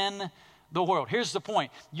are in the world. Here's the point.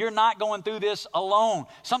 You're not going through this alone.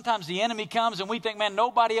 Sometimes the enemy comes and we think, man,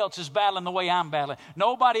 nobody else is battling the way I'm battling.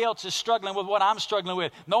 Nobody else is struggling with what I'm struggling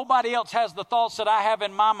with. Nobody else has the thoughts that I have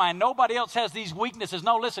in my mind. Nobody else has these weaknesses.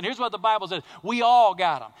 No, listen, here's what the Bible says. We all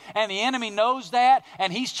got them. And the enemy knows that,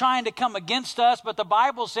 and he's trying to come against us. But the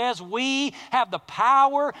Bible says we have the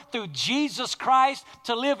power through Jesus Christ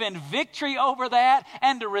to live in victory over that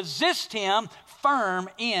and to resist him firm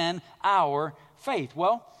in our faith.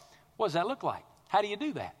 Well, what does that look like? How do you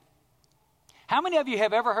do that? How many of you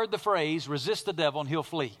have ever heard the phrase, resist the devil and he'll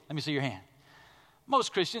flee? Let me see your hand.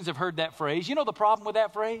 Most Christians have heard that phrase. You know the problem with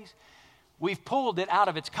that phrase? We've pulled it out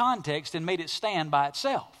of its context and made it stand by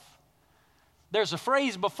itself. There's a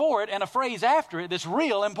phrase before it and a phrase after it that's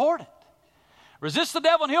real important. Resist the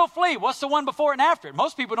devil and he'll flee. What's the one before it and after it?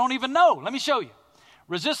 Most people don't even know. Let me show you.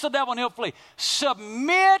 Resist the devil and he'll flee.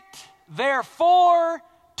 Submit, therefore,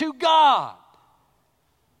 to God.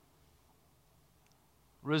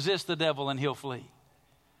 Resist the devil and he'll flee.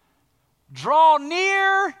 Draw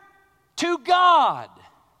near to God,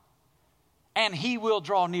 and he will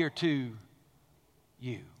draw near to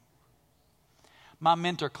you. My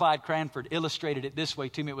mentor, Clyde Cranford, illustrated it this way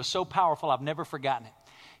to me. It was so powerful, I've never forgotten it.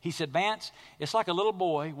 He said, Vance, it's like a little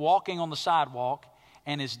boy walking on the sidewalk,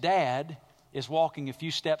 and his dad is walking a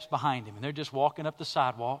few steps behind him. And they're just walking up the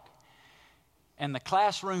sidewalk. And the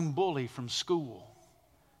classroom bully from school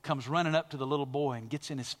comes running up to the little boy and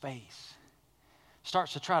gets in his face.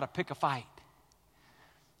 Starts to try to pick a fight.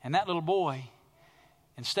 And that little boy,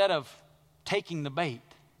 instead of taking the bait,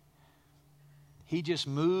 he just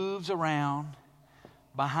moves around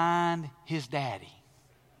behind his daddy.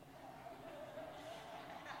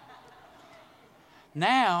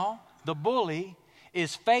 Now, the bully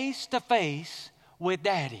is face to face with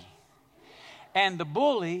daddy. And the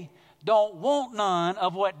bully don't want none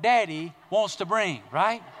of what daddy wants to bring,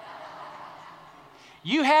 right?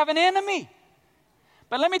 You have an enemy.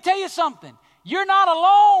 But let me tell you something. You're not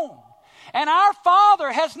alone. And our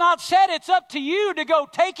Father has not said it's up to you to go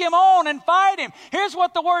take him on and fight him. Here's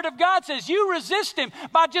what the Word of God says. You resist him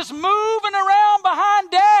by just moving around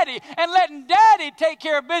behind Daddy and letting Daddy take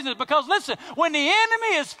care of business. Because listen, when the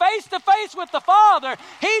enemy is face to face with the Father,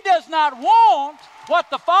 he does not want what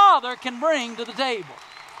the Father can bring to the table.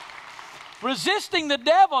 Resisting the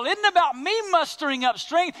devil isn't about me mustering up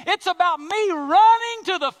strength. It's about me running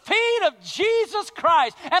to the feet of Jesus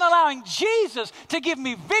Christ and allowing Jesus to give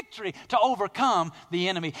me victory to overcome the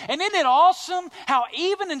enemy. And isn't it awesome how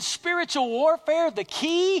even in spiritual warfare, the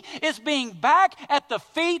key is being back at the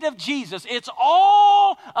feet of Jesus. It's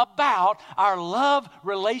all about our love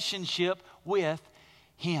relationship with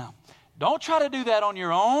him. Don't try to do that on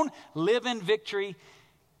your own. Live in victory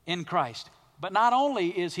in Christ. But not only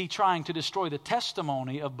is he trying to destroy the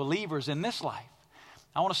testimony of believers in this life,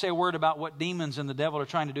 I want to say a word about what demons and the devil are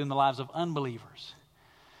trying to do in the lives of unbelievers,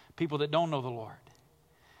 people that don't know the Lord.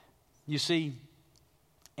 You see,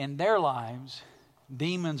 in their lives,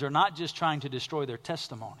 demons are not just trying to destroy their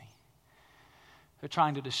testimony. They're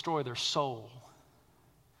trying to destroy their soul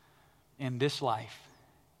in this life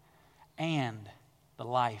and the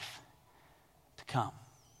life to come.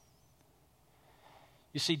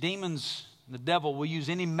 You see, demons, the devil will use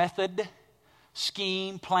any method,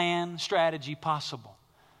 scheme, plan, strategy possible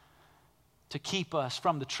to keep us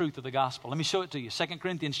from the truth of the gospel. Let me show it to you. 2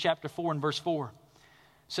 Corinthians chapter 4 and verse 4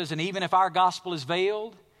 says, and even if our gospel is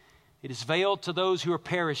veiled, it is veiled to those who are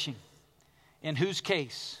perishing, in whose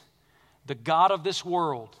case the God of this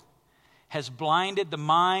world has blinded the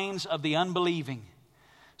minds of the unbelieving,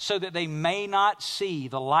 so that they may not see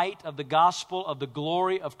the light of the gospel of the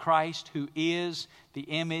glory of Christ, who is the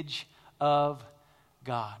image of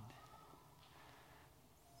God.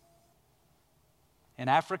 In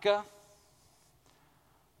Africa,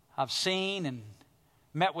 I've seen and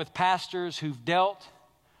met with pastors who've dealt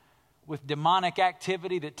with demonic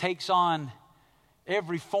activity that takes on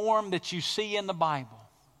every form that you see in the Bible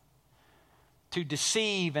to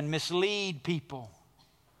deceive and mislead people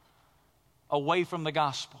away from the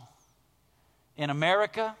gospel. In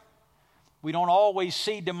America, we don't always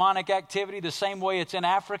see demonic activity the same way it's in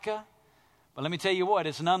Africa. But let me tell you what,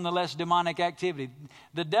 it's nonetheless demonic activity.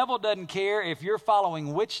 The devil doesn't care if you're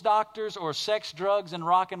following witch doctors or sex, drugs, and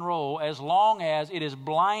rock and roll, as long as it is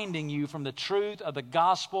blinding you from the truth of the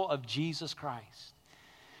gospel of Jesus Christ.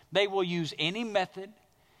 They will use any method,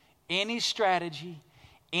 any strategy,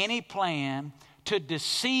 any plan to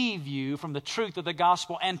deceive you from the truth of the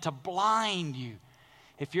gospel and to blind you.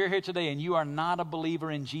 If you're here today and you are not a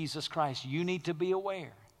believer in Jesus Christ, you need to be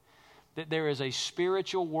aware that there is a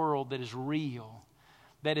spiritual world that is real,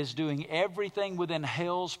 that is doing everything within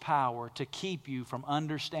hell's power to keep you from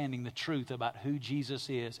understanding the truth about who Jesus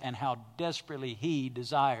is and how desperately he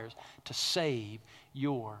desires to save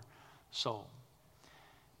your soul.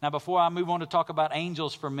 Now, before I move on to talk about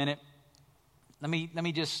angels for a minute, let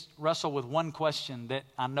me just wrestle with one question that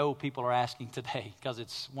I know people are asking today, because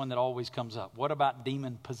it's one that always comes up. What about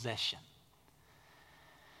demon possession?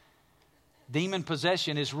 Demon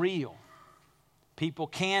possession is real. People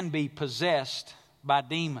can be possessed by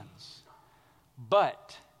demons.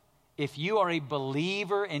 But if you are a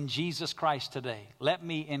believer in Jesus Christ today, let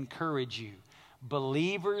me encourage you.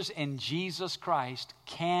 Believers in Jesus Christ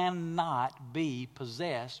cannot be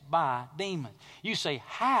possessed by demons. You say,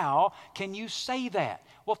 how can you say that?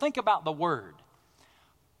 Well, think about the word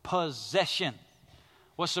possession.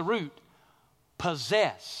 What's the root?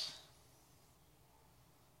 Possess.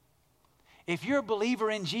 If you're a believer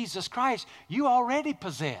in Jesus Christ, you already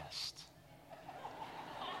possessed.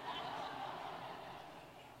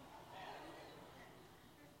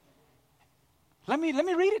 Let me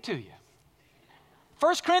read it to you.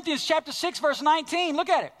 1 Corinthians chapter 6, verse 19. Look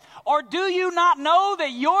at it. Or do you not know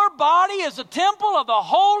that your body is a temple of the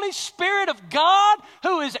Holy Spirit of God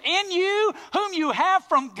who is in you, whom you have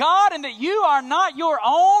from God, and that you are not your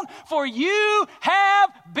own, for you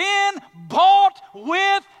have been bought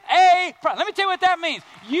with a price. Let me tell you what that means.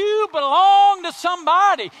 You belong to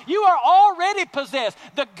somebody. You are already possessed.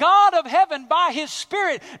 The God of heaven, by His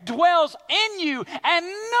Spirit, dwells in you, and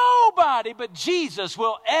nobody but Jesus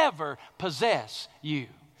will ever possess you.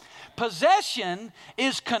 Possession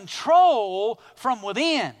is control from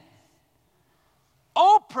within.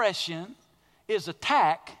 Oppression is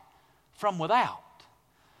attack from without.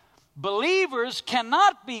 Believers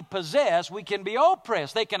cannot be possessed. We can be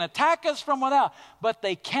oppressed. They can attack us from without, but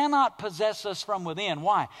they cannot possess us from within.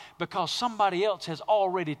 Why? Because somebody else has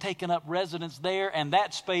already taken up residence there, and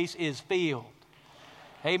that space is filled.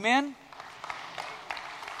 Amen?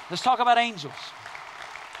 Let's talk about angels.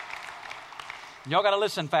 Y'all got to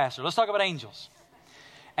listen faster. Let's talk about angels.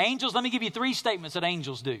 Angels, let me give you 3 statements that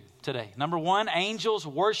angels do today. Number 1, angels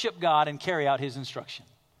worship God and carry out His instruction.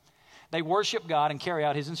 They worship God and carry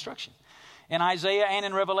out His instruction. In Isaiah and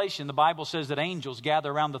in Revelation, the Bible says that angels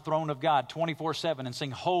gather around the throne of God 24/7 and sing,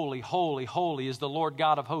 "Holy, holy, holy is the Lord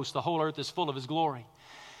God of hosts. The whole earth is full of His glory."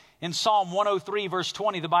 In Psalm 103, verse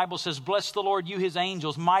 20, the Bible says, "Bless the Lord, you His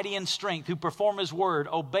angels, mighty in strength, who perform His word,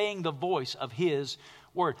 obeying the voice of His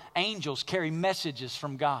word." Angels carry messages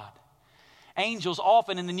from God. Angels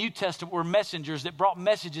often in the New Testament were messengers that brought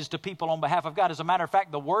messages to people on behalf of God. As a matter of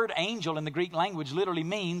fact, the word angel in the Greek language literally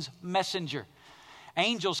means messenger.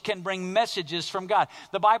 Angels can bring messages from God.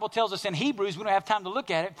 The Bible tells us in Hebrews, we don't have time to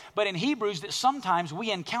look at it, but in Hebrews that sometimes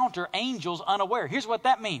we encounter angels unaware. Here's what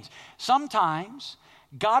that means. Sometimes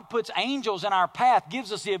God puts angels in our path,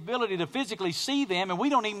 gives us the ability to physically see them, and we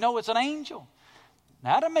don't even know it's an angel.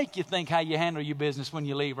 Now, that'll make you think how you handle your business when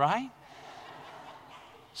you leave, right?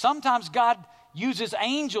 Sometimes God uses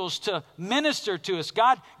angels to minister to us.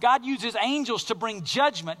 God uses angels to bring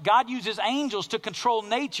judgment. God uses angels to control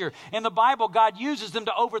nature. In the Bible, God uses them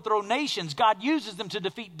to overthrow nations. God uses them to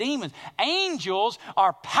defeat demons. Angels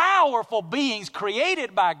are powerful beings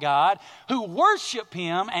created by God who worship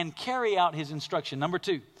Him and carry out His instruction. Number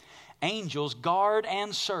 2, angels guard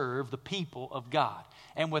and serve the people of God.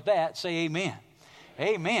 And with that, say amen.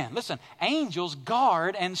 Amen. Listen, angels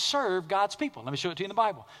guard and serve God's people. Let me show it to you in the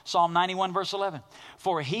Bible. Psalm 91, verse 11.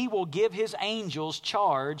 "For He will give His angels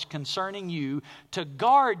charge concerning you to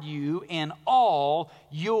guard you in all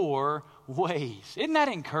your ways." Isn't that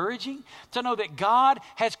encouraging to know that God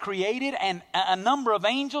has created a number of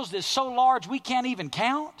angels that's so large we can't even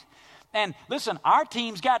count? And listen, our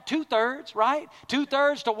team's got 2/3, right?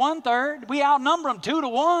 2/3 to 1/3. We outnumber them 2 to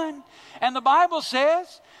 1. And the Bible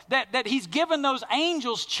says that He's given those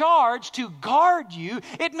angels charge to guard you.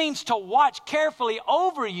 It means to watch carefully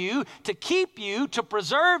over you, to keep you, to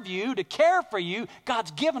preserve you, to care for you.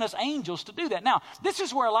 God's given us angels to do that. Now, this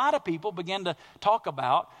is where a lot of people begin to talk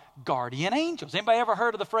about guardian angels. Anybody ever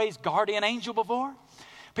heard of the phrase guardian angel before?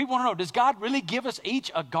 People want to know, does God really give us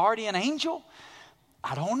each a guardian angel?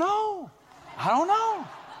 I don't know.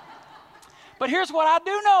 But here's what I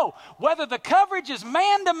do know. Whether the coverage is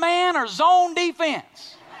man-to-man or zone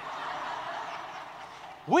defense,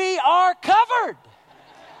 we are covered.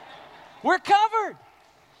 We're covered.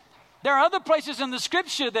 There are other places in the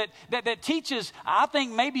Scripture that teaches, I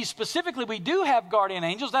think maybe specifically we do have guardian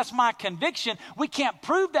angels. That's my conviction. We can't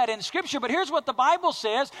prove that in Scripture, but here's what the Bible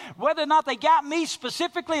says. Whether or not they got me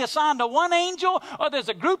specifically assigned to one angel or there's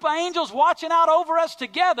a group of angels watching out over us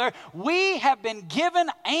together, we have been given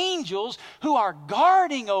angels who are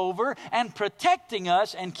guarding over and protecting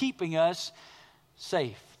us and keeping us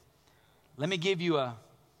safe. Let me give you a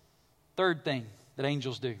third thing that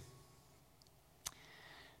angels do.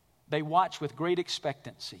 They watch with great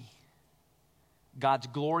expectancy God's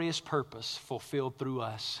glorious purpose fulfilled through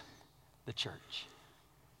us, the church.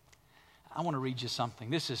 I want to read you something.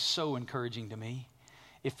 This is so encouraging to me.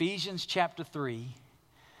 Ephesians chapter 3.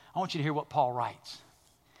 I want you to hear what Paul writes.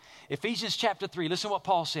 Ephesians chapter 3. Listen to what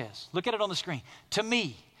Paul says. Look at it on the screen. "To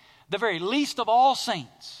me, the very least of all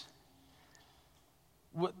saints,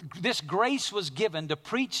 this grace was given to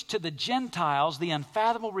preach to the Gentiles the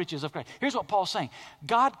unfathomable riches of Christ." Here's what Paul's saying.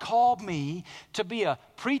 God called me to be a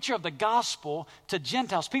preacher of the gospel to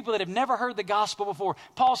Gentiles, people that have never heard the gospel before.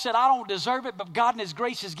 Paul said, I don't deserve it, but God in His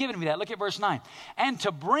grace has given me that. Look at verse 9. "And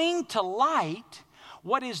to bring to light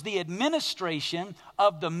what is the administration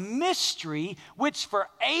of the mystery which for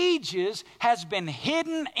ages has been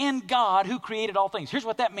hidden in God who created all things. Here's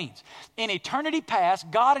what that means. In eternity past,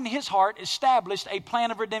 God in his heart established a plan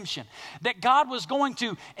of redemption. That God was going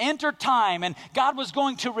to enter time and God was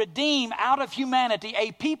going to redeem out of humanity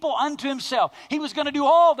a people unto himself. He was going to do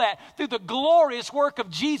all that through the glorious work of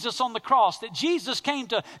Jesus on the cross. That Jesus came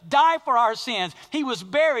to die for our sins. He was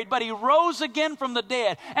buried, but he rose again from the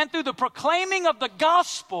dead. And through the proclaiming of the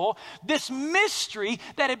gospel, this mystery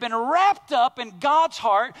that had been wrapped up in God's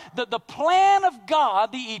heart, the plan of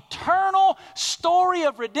God, the eternal story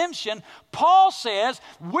of redemption, Paul says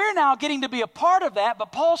we're now getting to be a part of that,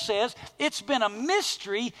 but Paul says it's been a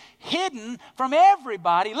mystery hidden from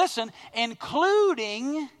everybody, listen,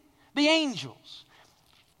 including the angels.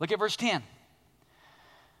 Look at verse 10.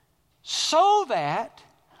 So that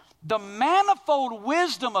the manifold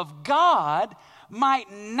wisdom of God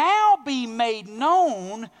might now be made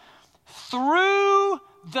known through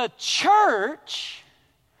the church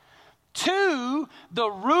to the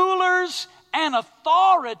rulers and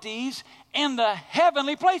authorities in the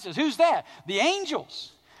heavenly places. Who's that? The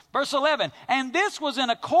angels. Verse 11, and this was in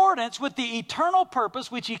accordance with the eternal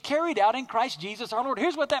purpose which he carried out in Christ Jesus our Lord.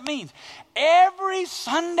 Here's what that means. Every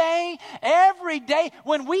Sunday, every day,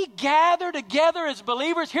 when we gather together as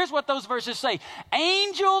believers, here's what those verses say.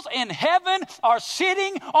 Angels in heaven are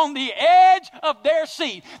sitting on the edge of their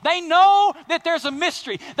seat. They know that there's a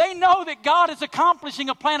mystery. They know that God is accomplishing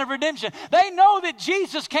a plan of redemption. They know that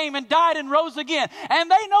Jesus came and died and rose again.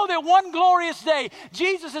 And they know that one glorious day,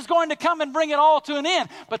 Jesus is going to come and bring it all to an end.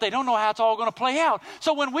 But they don't know how it's all going to play out.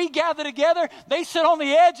 So when we gather together, they sit on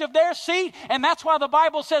the edge of their seat, and that's why the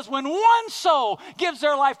Bible says when one soul gives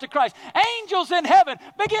their life to Christ, angels in heaven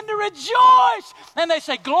begin to rejoice, and they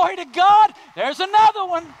say, glory to God, there's another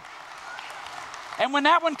one. And when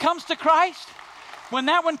that one comes to Christ,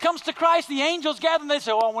 the angels gather and they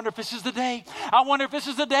say, oh, I wonder if this is the day. I wonder if this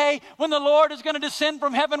is the day when the Lord is going to descend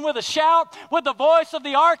from heaven with a shout, with the voice of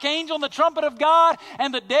the archangel and the trumpet of God,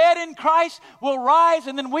 and the dead in Christ will rise,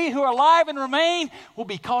 and then we who are alive and remain will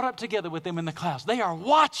be caught up together with them in the clouds. They are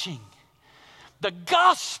watching the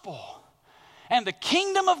gospel and the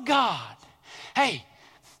kingdom of God. Hey,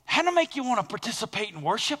 how to make you want to participate in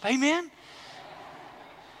worship? Amen?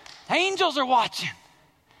 Angels are watching.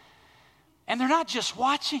 And they're not just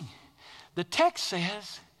watching. The text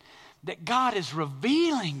says that God is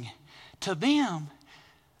revealing to them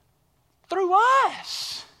through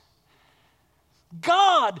us.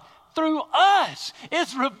 God, through us,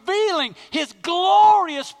 is revealing his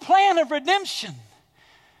glorious plan of redemption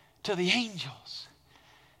to the angels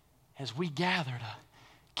as we gather to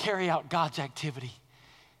carry out God's activity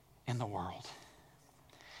in the world.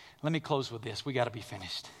 Let me close with this. We got to be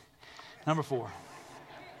finished. Number 4.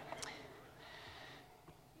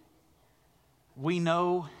 We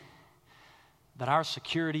know that our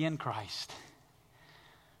security in Christ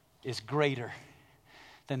is greater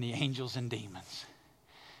than the angels and demons.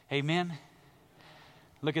 Amen?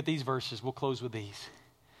 Look at these verses. We'll close with these.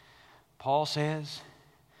 Paul says,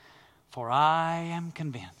 for I am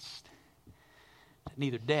convinced that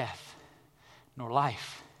neither death nor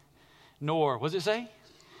life, nor, what does it say?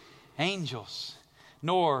 Angels,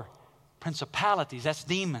 nor principalities, that's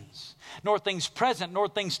demons, nor things present, nor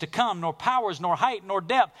things to come, nor powers, nor height, nor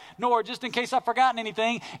depth, nor, just in case I've forgotten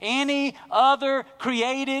anything, any other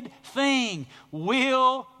created thing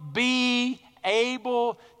will be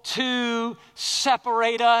able to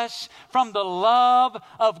separate us from the love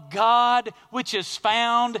of God which is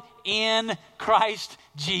found in Christ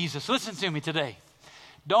Jesus. Listen to me today.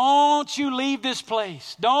 Don't you leave this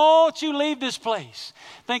place. Don't you leave this place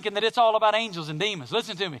thinking that it's all about angels and demons.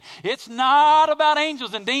 Listen to me. It's not about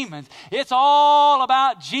angels and demons. It's all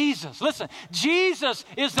about Jesus. Listen, Jesus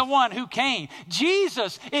is the one who came.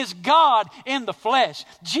 Jesus is God in the flesh.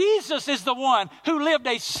 Jesus is the one who lived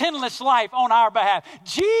a sinless life on our behalf.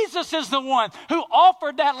 Jesus is the one who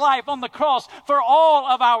offered that life on the cross for all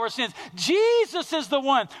of our sins. Jesus is the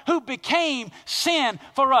one who became sin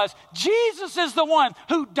for us. Jesus is the one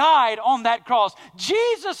who died on that cross.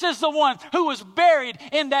 Jesus is the one who was buried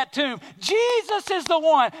in that tomb. Jesus is the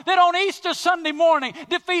one that on Easter Sunday morning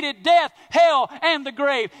defeated death, hell, and the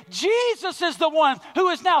grave. Jesus is the one who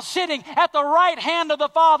is now sitting at the right hand of the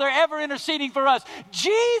Father, ever interceding for us.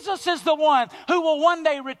 Jesus is the one who will one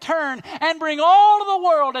day return and bring all of the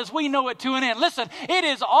world as we know it to an end. Listen, it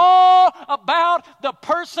is all about the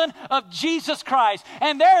person of Jesus Christ.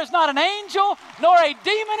 And there is not an angel nor a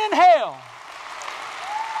demon in hell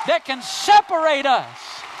that can separate us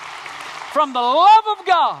from the love of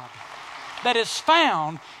God that is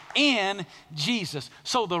found in Jesus.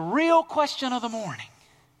 So the real question of the morning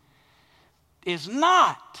is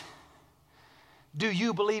not, do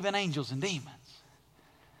you believe in angels and demons?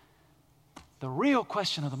 The real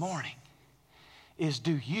question of the morning is,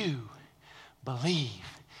 do you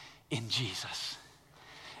believe in Jesus?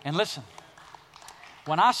 And listen,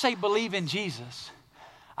 when I say believe in Jesus,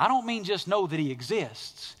 I don't mean just know that he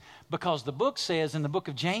exists, because the book says in the book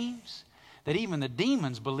of James that even the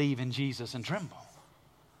demons believe in Jesus and tremble.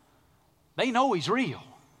 They know he's real.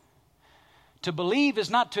 To believe is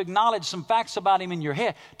not to acknowledge some facts about him in your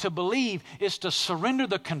head. To believe is to surrender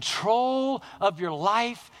the control of your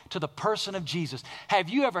life to the person of Jesus. Have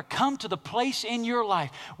you ever come to the place in your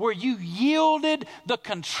life where you yielded the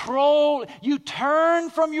control, you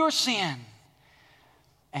turned from your sin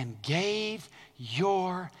and gave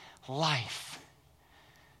your life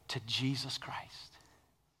to Jesus Christ?